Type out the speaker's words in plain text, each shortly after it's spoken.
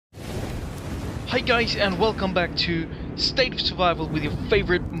Hi guys, and welcome back to State of Survival with your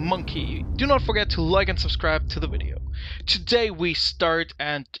favorite monkey. Do not forget to like and subscribe to the video. Today we start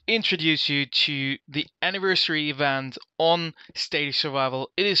and introduce you to the anniversary event on State of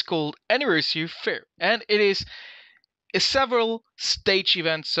Survival. It is called Anniversary Fair, and it is a several stage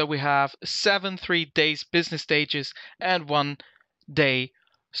event. So we have 7 3 days business stages and 1 day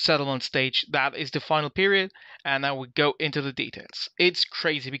settlement stage. That is the final period, and now we go into the details. It's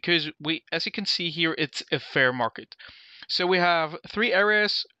crazy because as you can see here, it's a fair market. So we have 3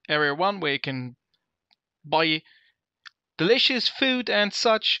 areas. Area 1 where you can buy delicious food and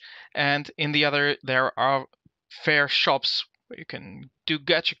such, and in the other there are fair shops where you can do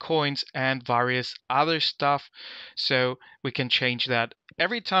gacha coins and various other stuff. So we can change that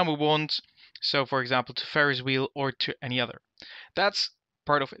every time we want. So for example, to Ferris wheel or to any other. That's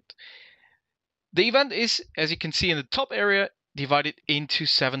part of it. The event is, as you can see in the top area, divided into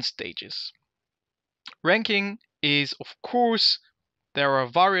 7 stages. Ranking is, of course, there are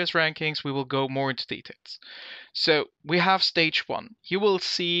various rankings. We will go more into details. So we have stage 1. You will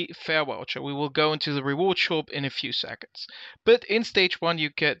see fair voucher. We will go into the reward shop in a few seconds. But in stage 1 you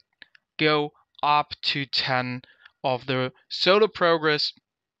go up to 10 of the solo progress.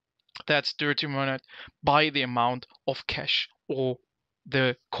 That's determined by the amount of cash or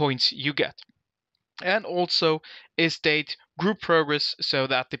the coins you get. And also a state group progress, so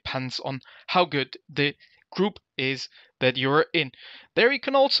that depends on how good the group is that you're in. There you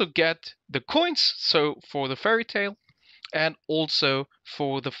can also get the coins, so for the fairy tale and also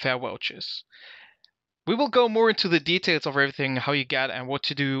for the fair vouchers. We will go more into the details of everything, how you get and what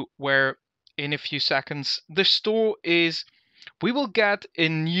to do where in a few seconds. The store is, we will get a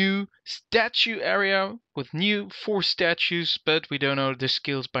new statue area with new 4 statues, but we don't know the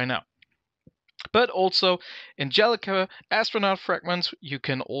skills by now. But also Angelica astronaut fragments you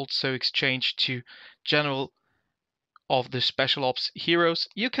can also exchange to general of the special ops heroes.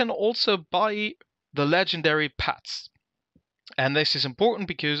 You can also buy the legendary pets. And this is important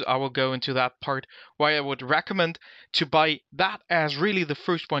because I will go into that part why I would recommend to buy that as really the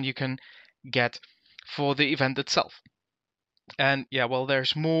first one you can get for the event itself. And yeah, well,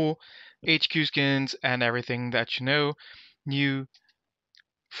 there's more HQ skins and everything that you know, new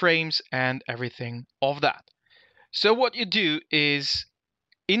frames and everything of that. So what you do is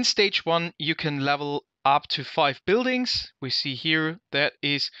in stage 1 you can level up to 5 buildings. We see here that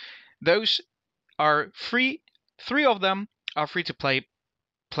is, those are free. 3 of them are free to play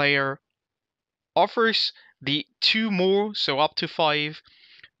player offers. The 2 more, so up to 5,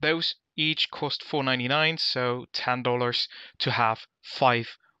 those each cost $4.99, so $10 to have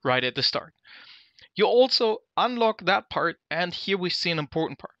 5 right at the start. You also unlock that part, and here we see an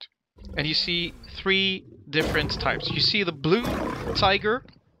important part. And you see 3 different types. You see the blue tiger,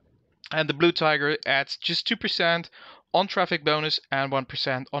 and the blue tiger adds just 2% on traffic bonus and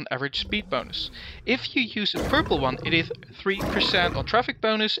 1% on average speed bonus. If you use a purple one, it is 3% on traffic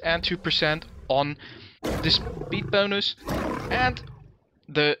bonus and 2% on the speed bonus. And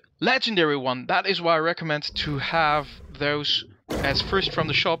the legendary one, that is why I recommend to have those as first from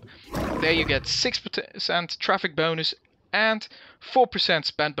the shop. There you get 6% traffic bonus and 4%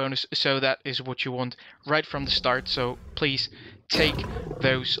 spend bonus, so that is what you want right from the start. So please take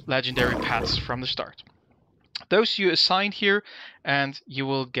those legendary pets from the start. Those you assign here, and you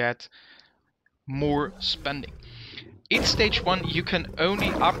will get more spending. In stage 1 you can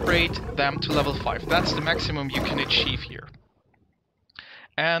only upgrade them to level 5. That's the maximum you can achieve here.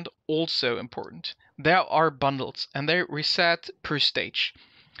 And also important, there are bundles and they reset per stage.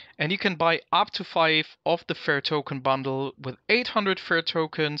 And you can buy up to 5 of the fair token bundle with 800 fair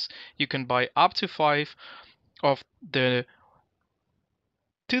tokens. You can buy up to 5 of the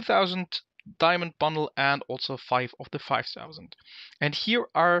 2000 diamond bundle and also 5 of the 5000. And here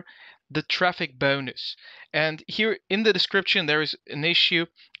are the traffic bonus. And here in the description there is an issue: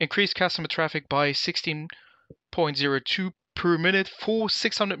 increase customer traffic by 16.02 per minute for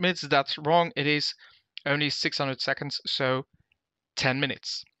 600 minutes. That's wrong. It is only 600 seconds, so 10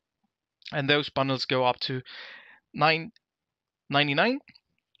 minutes. And those bundles go up to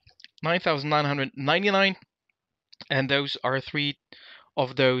 $9,999, and those are 3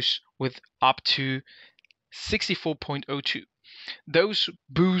 of those with up to 64.02. Those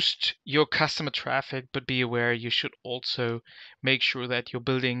boost your customer traffic, but be aware you should also make sure that your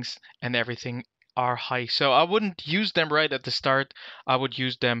buildings and everything are high. So I wouldn't use them right at the start. I would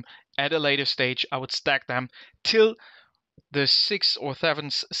use them at a later stage. I would stack them till the 6th or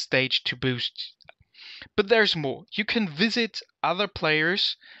 7th stage to boost. But there's more. You can visit other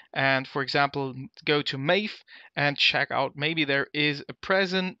players and, for example, go to Maeve and check out maybe there is a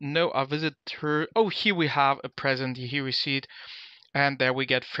present. No, I visit her. Oh, here we have a present. Here we see it. And there we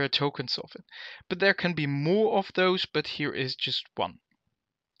get fair tokens of it. But there can be more of those, but here is just one.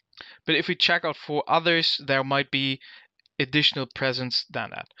 But if we check out for others, there might be additional presents than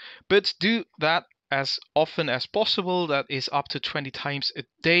that. But do that as often as possible. That is up to 20 times a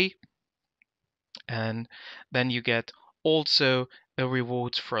day. And then you get also a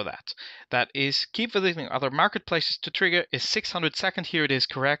reward for that. That is keep visiting other marketplaces to trigger is 600 seconds. Here it is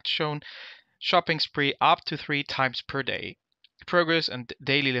correct shown. Shopping spree up to 3 times per day. Progress and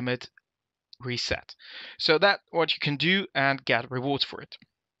daily limit reset. So that's what you can do and get rewards for it.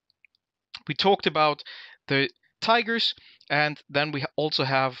 We talked about the tigers, and then we also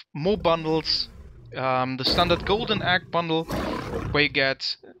have more bundles. The standard golden egg bundle, where you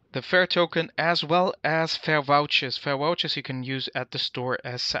get the fair token as well as fair vouchers. Fair vouchers you can use at the store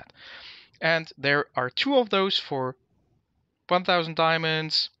as set. And there are 2 of those for 1,000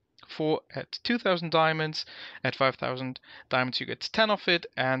 diamonds, 4 at 2,000 diamonds. At 5,000 diamonds you get 10 of it,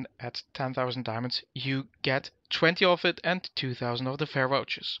 and at 10,000 diamonds you get 20 of it and 2,000 of the fair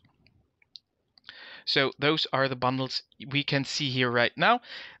vouchers. So those are the bundles we can see here right now.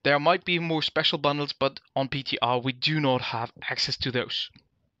 There might be more special bundles, but on PTR we do not have access to those.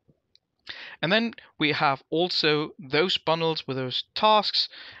 And then we have also those bundles with those tasks,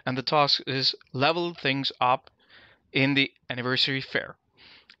 and the task is level things up in the anniversary fair.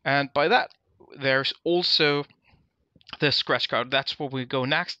 And by that, there's also the scratch card. That's where we go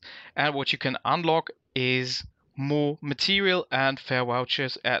next. And what you can unlock is more material and fair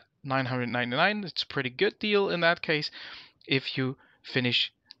vouchers at 999. It's a pretty good deal in that case if you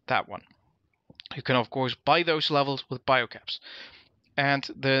finish that one. You can of course buy those levels with biocaps. And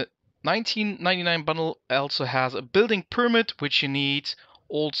the 1999 bundle also has a building permit, which you need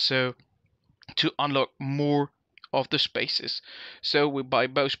also to unlock more of the spaces. So we buy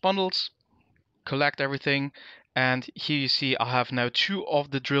both bundles, collect everything, and here you see I have now 2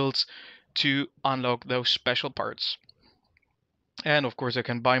 of the drills to unlock those special parts. And of course I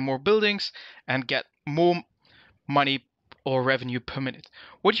can buy more buildings and get more money or revenue per minute.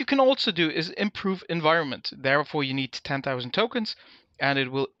 What you can also do is improve environment. Therefore you need 10,000 tokens, and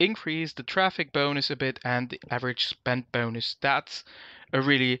it will increase the traffic bonus a bit and the average spend bonus. That's a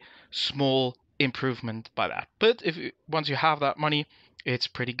really small improvement by that. But once you have that money, it's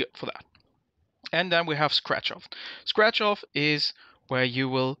pretty good for that. And then we have scratch off. Scratch off is where you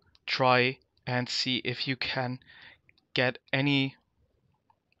will try and see if you can get anything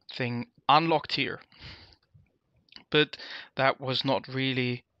unlocked here. But that was not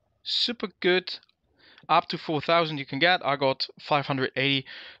really super good. Up to 4,000 you can get. I got 580.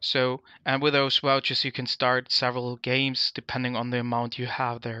 So, and with those vouchers you can start several games depending on the amount you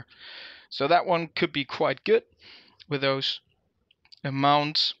have there. So that one could be quite good with those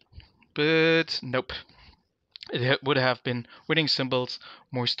amounts, but nope. It would have been winning symbols,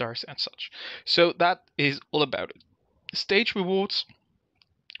 more stars and such. So that is all about it. Stage rewards.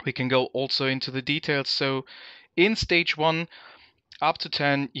 We can go also into the details. So in stage 1, up to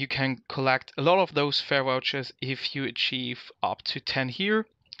 10, you can collect a lot of those fair vouchers if you achieve up to 10 here.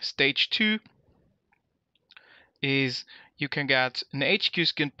 Stage 2 is you can get an HQ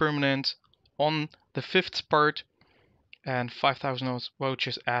skin permanent on the 5th part and 5,000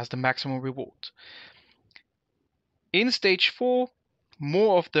 vouchers as the maximum reward. In stage 4,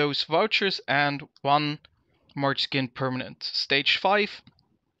 more of those vouchers and 1 March skin permanent. Stage 5,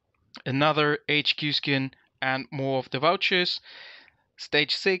 another HQ skin and more of the vouchers.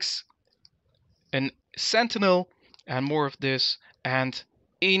 Stage 6, an Sentinel and more of this. And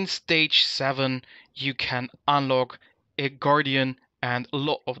in stage 7, you can unlock a Guardian and a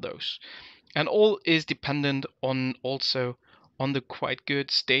lot of those. And all is dependent on also on the quite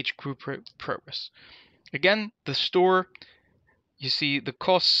good stage group progress. Again, the store, you see the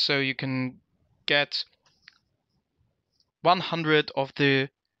costs, so you can get 100 of the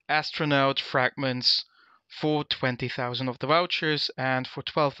astronaut fragments for 20,000 of the vouchers, and for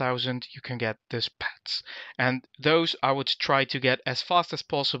 12,000 you can get these pets. And those I would try to get as fast as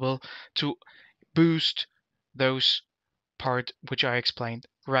possible to boost those part which I explained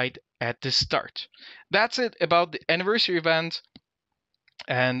right at the start. That's it about the anniversary event.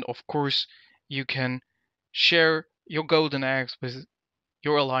 And of course you can share your golden eggs with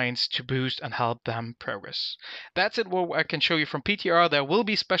your alliance to boost and help them progress. That's it what I can show you from PTR. There will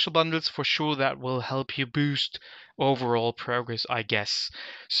be special bundles for sure that will help you boost overall progress, I guess.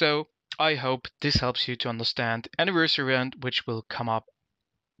 So I hope this helps you to understand anniversary event, which will come up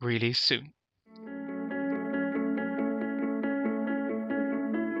really soon.